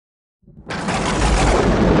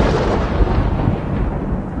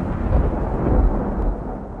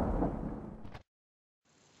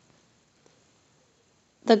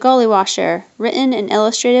The Gullywasher, written and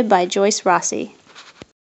illustrated by Joyce Rossi.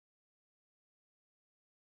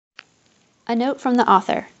 A note from the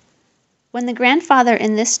author. When the grandfather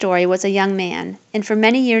in this story was a young man, and for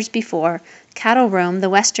many years before, cattle roamed the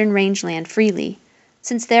western rangeland freely.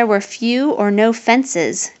 Since there were few or no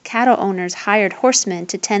fences, cattle owners hired horsemen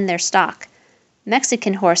to tend their stock.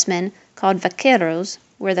 Mexican horsemen, called vaqueros,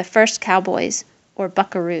 were the first cowboys, or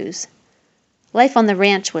buckaroos. Life on the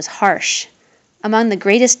ranch was harsh. Among the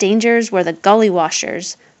greatest dangers were the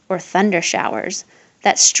gullywashers, or thunder showers,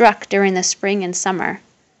 that struck during the spring and summer.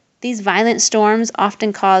 These violent storms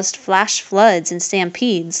often caused flash floods and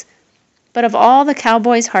stampedes. But of all the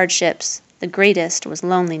cowboys' hardships, the greatest was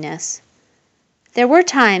loneliness. There were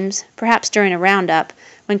times, perhaps during a roundup,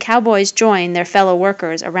 when cowboys joined their fellow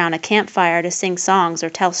workers around a campfire to sing songs or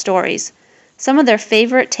tell stories. Some of their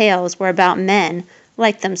favorite tales were about men,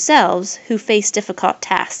 like themselves, who faced difficult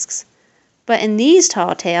tasks. But in these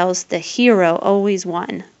tall tales, the hero always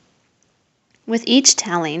won. With each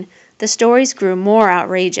telling, the stories grew more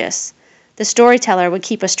outrageous. The storyteller would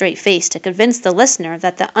keep a straight face to convince the listener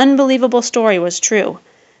that the unbelievable story was true.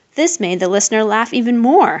 This made the listener laugh even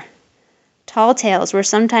more. Tall tales were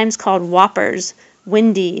sometimes called whoppers,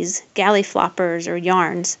 windies, gallifloppers, or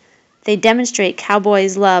yarns. They demonstrate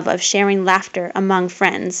cowboys' love of sharing laughter among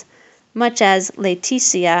friends, much as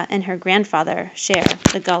Leticia and her grandfather share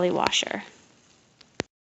the Gullywasher.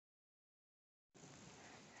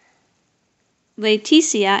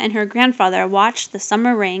 Leticia and her grandfather watched the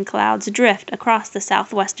summer rain clouds drift across the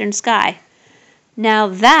southwestern sky. "Now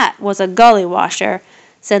that was a gullywasher,"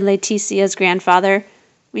 said Leticia's grandfather.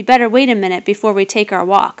 "We better wait a minute before we take our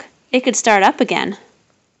walk. It could start up again."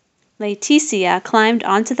 Leticia climbed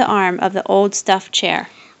onto the arm of the old stuffed chair.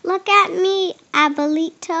 "Look at me,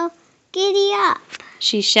 Abuelito. Giddy up,"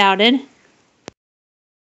 she shouted.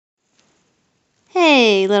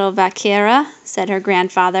 "Hey, little vaquera," said her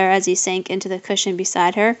grandfather as he sank into the cushion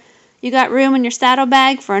beside her. "You got room in your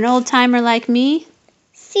saddlebag for an old-timer like me?"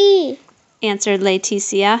 "Sí," answered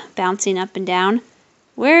Leticia, bouncing up and down.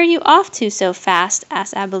 "Where are you off to so fast?"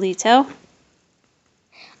 asked Abuelito.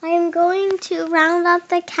 "I am going to round up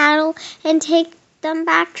the cattle and take them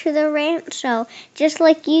back to the rancho, just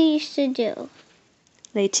like you used to do."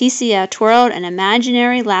 Leticia twirled an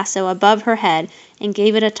imaginary lasso above her head and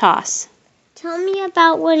gave it a toss. "Tell me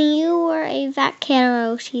about when you were a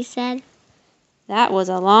vaquero," she said. "That was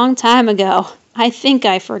a long time ago. I think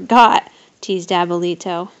I forgot," teased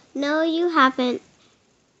Abuelito. "No, you haven't.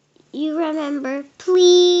 You remember,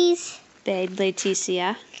 please," begged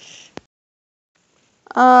Leticia.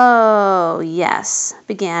 "Oh, yes,"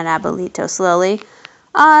 began Abuelito slowly.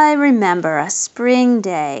 "I remember a spring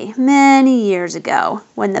day many years ago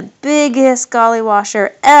when the biggest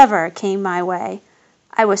gullywasher ever came my way.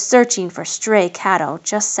 I was searching for stray cattle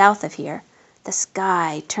just south of here. The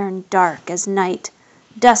sky turned dark as night.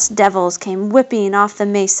 Dust devils came whipping off the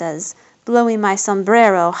mesas, blowing my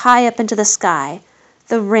sombrero high up into the sky.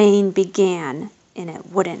 The rain began, and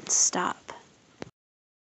it wouldn't stop.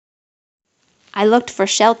 I looked for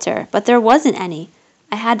shelter, but there wasn't any.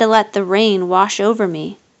 I had to let the rain wash over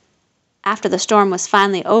me. After the storm was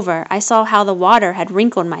finally over, I saw how the water had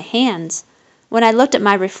wrinkled my hands. When I looked at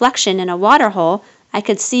my reflection in a water hole, I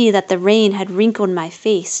could see that the rain had wrinkled my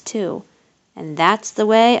face, too. And that's the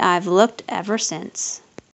way I've looked ever since."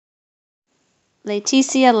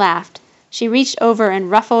 Leticia laughed. She reached over and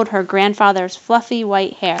ruffled her grandfather's fluffy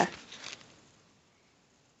white hair.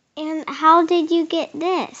 "And how did you get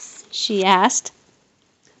this?" she asked.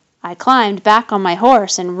 "I climbed back on my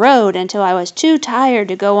horse and rode until I was too tired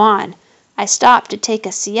to go on. I stopped to take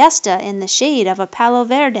a siesta in the shade of a palo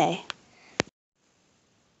verde.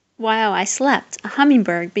 While I slept, a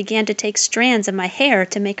hummingbird began to take strands of my hair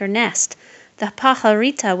to make her nest. The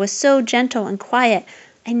pajarita was so gentle and quiet,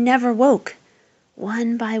 I never woke.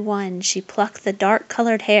 One by one, she plucked the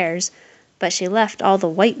dark-colored hairs, but she left all the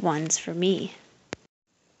white ones for me."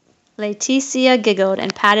 Leticia giggled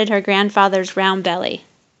and patted her grandfather's round belly.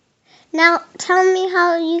 "Now tell me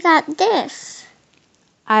how you got this."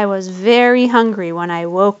 "I was very hungry when I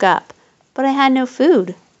woke up, but I had no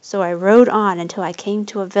food. So I rode on until I came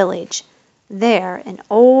to a village. There, an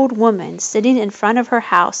old woman sitting in front of her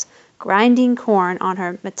house, grinding corn on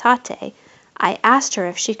her metate. I asked her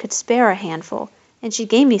if she could spare a handful, and she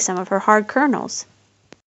gave me some of her hard kernels.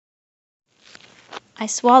 I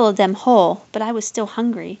swallowed them whole, but I was still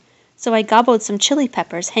hungry, so I gobbled some chili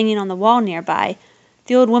peppers hanging on the wall nearby.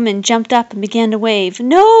 The old woman jumped up and began to wave.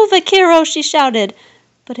 "No, vaquero!" she shouted.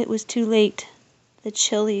 But it was too late. The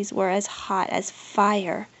chilies were as hot as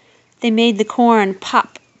fire. They made the corn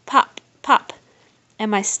pop, pop, pop, and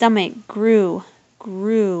my stomach grew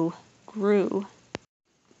grew, grew.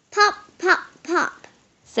 Pop, pop, pop,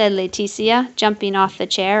 said Leticia, jumping off the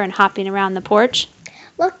chair and hopping around the porch.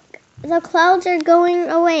 Look, the clouds are going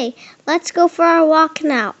away. Let's go for our walk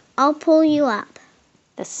now. I'll pull you up.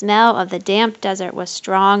 The smell of the damp desert was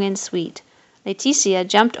strong and sweet. Leticia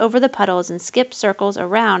jumped over the puddles and skipped circles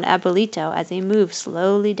around Abuelito as he moved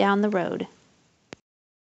slowly down the road.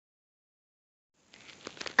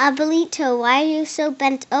 Abuelito, why are you so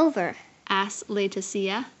bent over? asked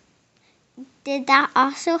Leticia. Did that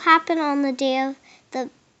also happen on the day of the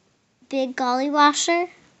big Gullywasher?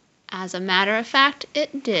 As a matter of fact,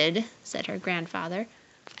 it did, said her grandfather.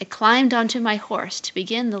 I climbed onto my horse to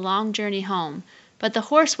begin the long journey home, but the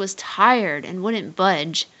horse was tired and wouldn't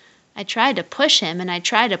budge. I tried to push him and I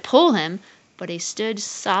tried to pull him, but he stood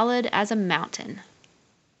solid as a mountain.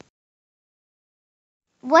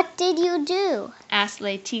 What did you do? asked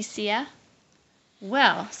Leticia.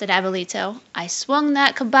 Well, said Abuelito, I swung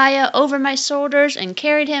that caballa over my shoulders and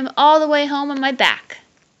carried him all the way home on my back.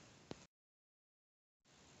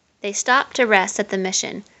 They stopped to rest at the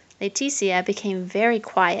mission. Leticia became very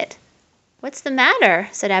quiet. What's the matter?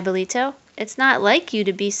 said Abuelito. It's not like you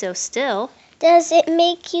to be so still. Does it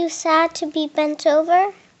make you sad to be bent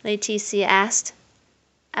over? Leticia asked.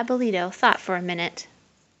 Abuelito thought for a minute.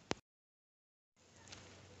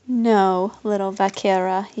 No, little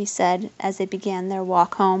vaquera, he said as they began their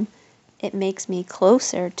walk home. It makes me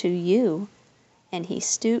closer to you. And he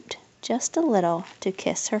stooped just a little to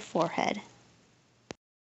kiss her forehead.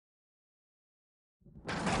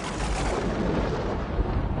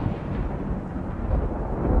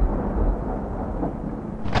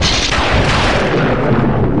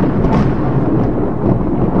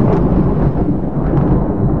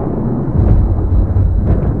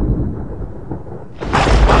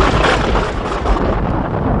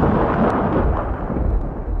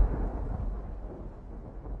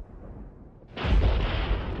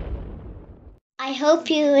 I hope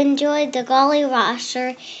you enjoyed the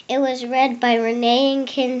Gullywasher. It was read by Renee and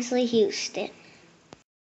Kinsley Houston.